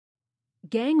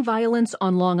Gang Violence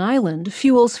on Long Island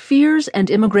Fuels Fears and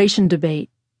Immigration Debate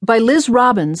by Liz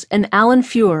Robbins and Alan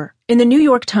Feuer in the New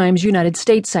York Times United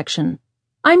States section.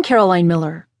 I'm Caroline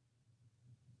Miller.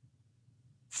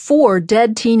 4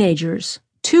 dead teenagers,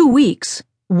 2 weeks,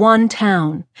 1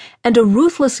 town, and a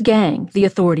ruthless gang, the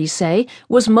authorities say,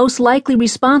 was most likely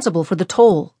responsible for the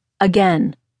toll,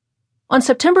 again. On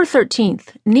September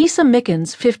 13th, Nisa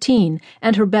Mickens, 15,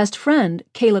 and her best friend,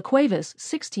 Kayla Cuevas,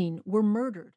 16, were murdered.